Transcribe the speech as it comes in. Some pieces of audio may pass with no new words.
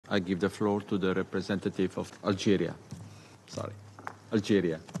I give the floor to the representative of Algeria.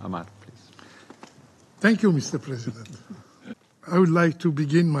 Algeria. Amar, please. Thank you, Mr. President. I would like to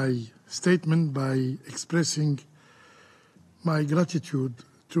begin my statement by expressing my gratitude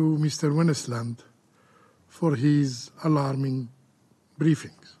to Mr. Wennesland for his alarming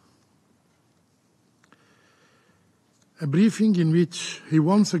briefings. A briefing in which he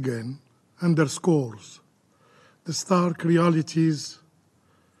once again underscores the stark realities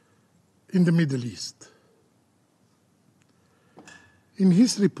in the Middle East. In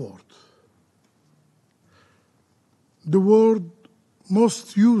his report, the word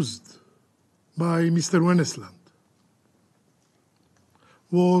most used by Mr. Wennesland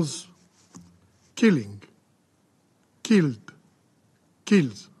was killing, killed,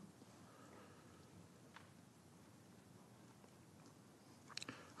 kills.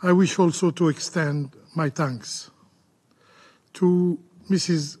 I wish also to extend my thanks to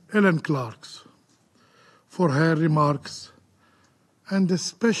Mrs. Ellen Clark for her remarks and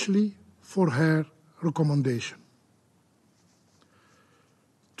especially for her recommendation.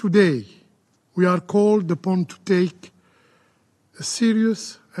 Today, we are called upon to take a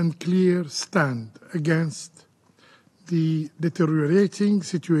serious and clear stand against the deteriorating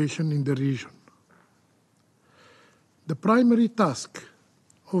situation in the region. The primary task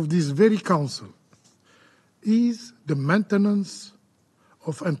of this very Council is the maintenance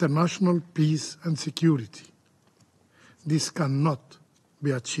of international peace and security. This cannot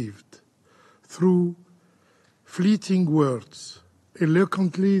be achieved through fleeting words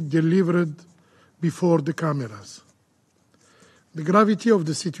eloquently delivered before the cameras. The gravity of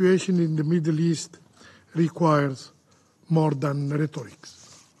the situation in the Middle East requires more than rhetoric.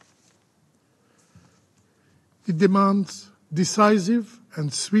 It demands decisive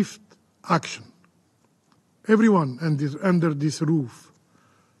and swift action. Everyone under this roof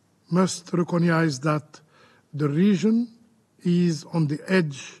must recognize that the region is on the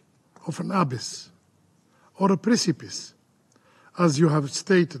edge of an abyss or a precipice, as you have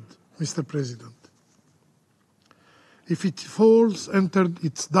stated, Mr. President. If it falls into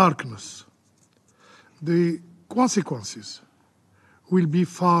its darkness, the consequences will be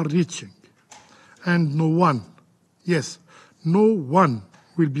far-reaching, and no one, yes, no one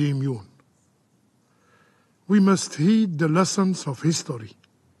will be immune. We must heed the lessons of history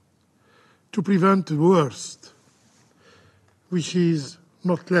to prevent the worst, which is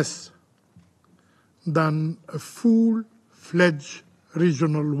not less than a full-fledged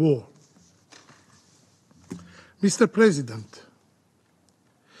regional war. Mr. President,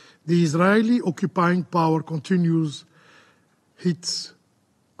 the Israeli occupying power continues its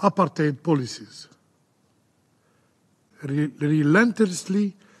apartheid policies,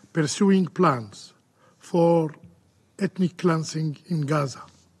 relentlessly pursuing plans for ethnic cleansing in Gaza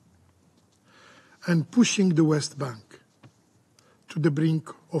and pushing the West Bank to the brink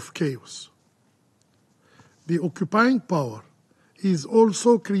of chaos. The occupying power is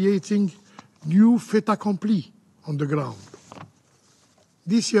also creating new fait accompli on the ground.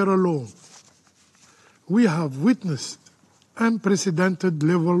 This year alone, we have witnessed unprecedented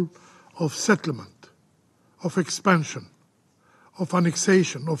level of settlement, of expansion, of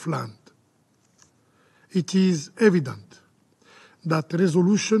annexation of land. It is evident that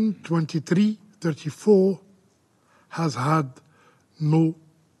Resolution 2334 has had no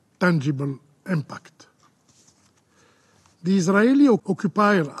tangible impact. The Israeli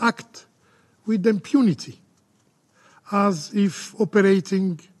occupiers act with impunity, as if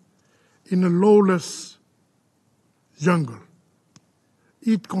operating in a lawless jungle.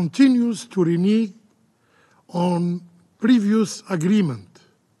 It continues to renege on previous agreement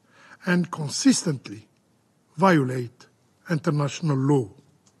and consistently violate international law.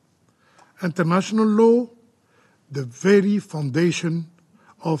 International law, the very foundation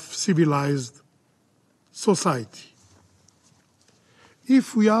of civilized society.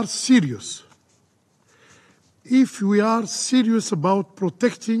 If we are serious about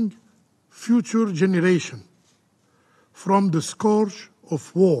protecting future generations from the scourge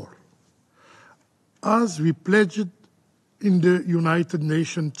of war, as we pledged in the United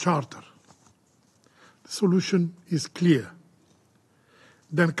Nations Charter, the solution is clear.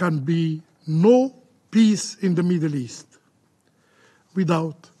 There can be no peace in the Middle East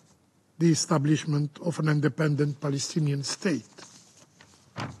without the establishment of an independent Palestinian state.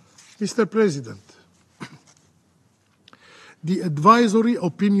 Mr. President, the advisory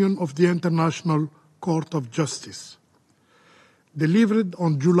opinion of the International Court of Justice, delivered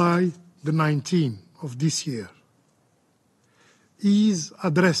on July the 19th of this year, is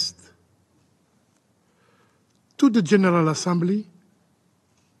addressed to the General Assembly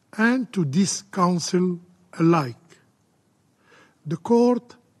and to this Council alike. The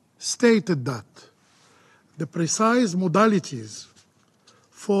Court stated that the precise modalities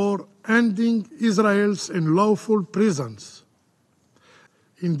for ending Israel's unlawful presence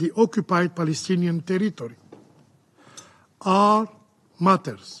in the occupied Palestinian territory are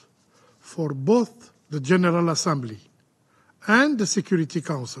matters for both the General Assembly and the Security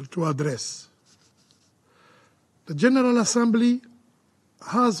Council to address. The General Assembly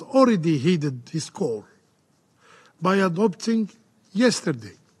has already heeded this call by adopting just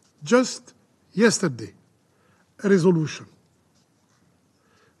yesterday, a resolution.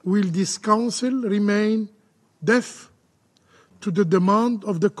 Will this Council remain deaf to the demand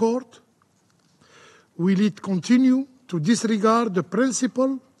of the Court? Will it continue to disregard the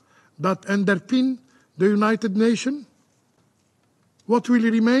principle that underpin the United Nations? What will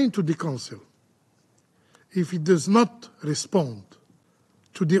remain to the Council if it does not respond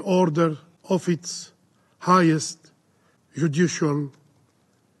to the order of its highest judicial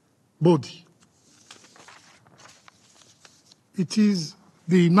body? It is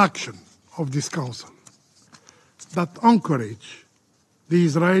the inaction of this Council that encourage the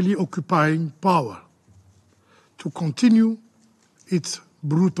Israeli occupying power to continue its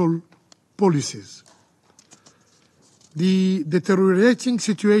brutal policies. The deteriorating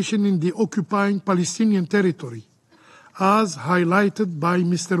situation in the occupying Palestinian territory, as highlighted by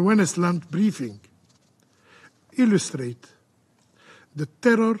Mr. Wennesland's briefing, illustrate the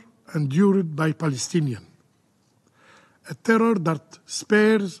terror endured by Palestinians, a terror that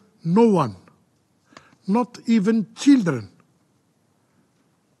spares no one, not even children,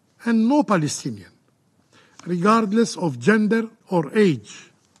 and no Palestinian, regardless of gender or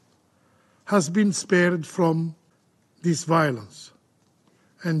age, has been spared from this violence.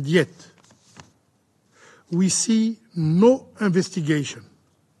 And yet, we see no investigation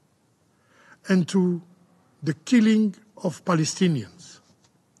into the killing of Palestinians.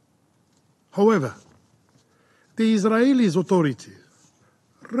 However, the Israeli authorities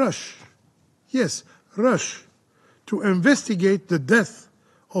rush to investigate the death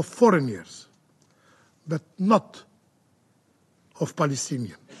of foreigners, but not of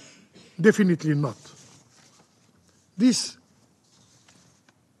Palestinians. Definitely not. These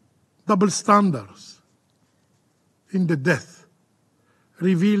double standards in the death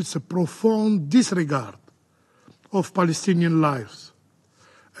reveals a profound disregard of Palestinian lives,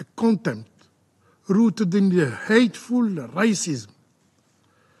 a contempt rooted in the hateful racism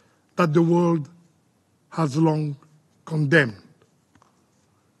that the world has long condemned.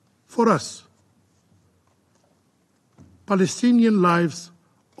 For us, Palestinian lives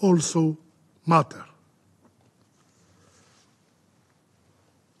also matter.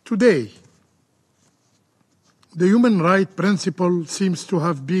 Today, the human rights principle seems to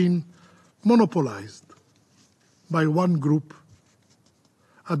have been monopolized by one group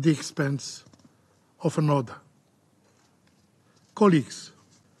at the expense of another. Colleagues,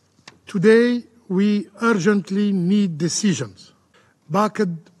 today we urgently need decisions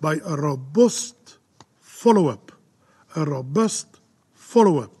backed by a robust follow-up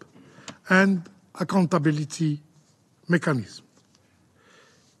and accountability mechanism.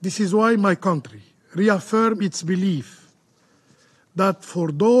 This is why my country reaffirms its belief that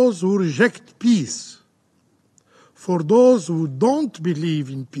for those who reject peace, for those who don't believe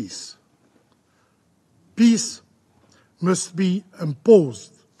in peace, peace must be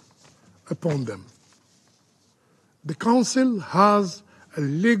imposed upon them. The Council has a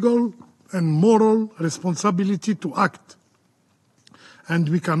legal and moral responsibility to act, and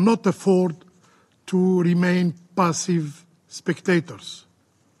we cannot afford to remain passive spectators.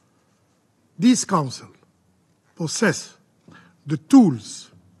 This Council possesses the tools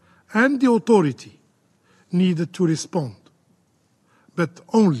and the authority needed to respond, but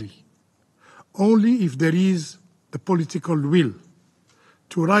only if there is the political will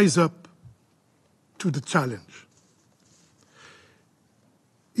to rise up to the challenge.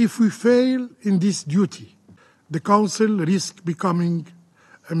 If we fail in this duty, the Council risks becoming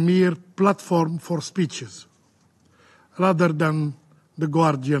a mere platform for speeches, rather than the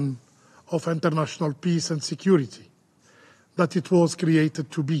guardian of international peace and security that it was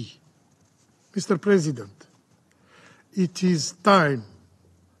created to be. Mr. President, it is time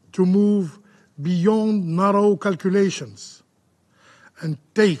to move beyond narrow calculations and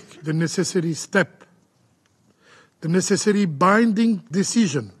take the necessary step, the necessary binding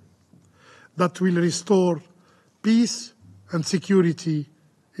decision that will restore peace and security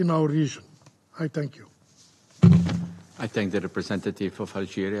in our region. I thank you. I thank the representative of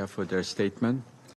Algeria for their statement.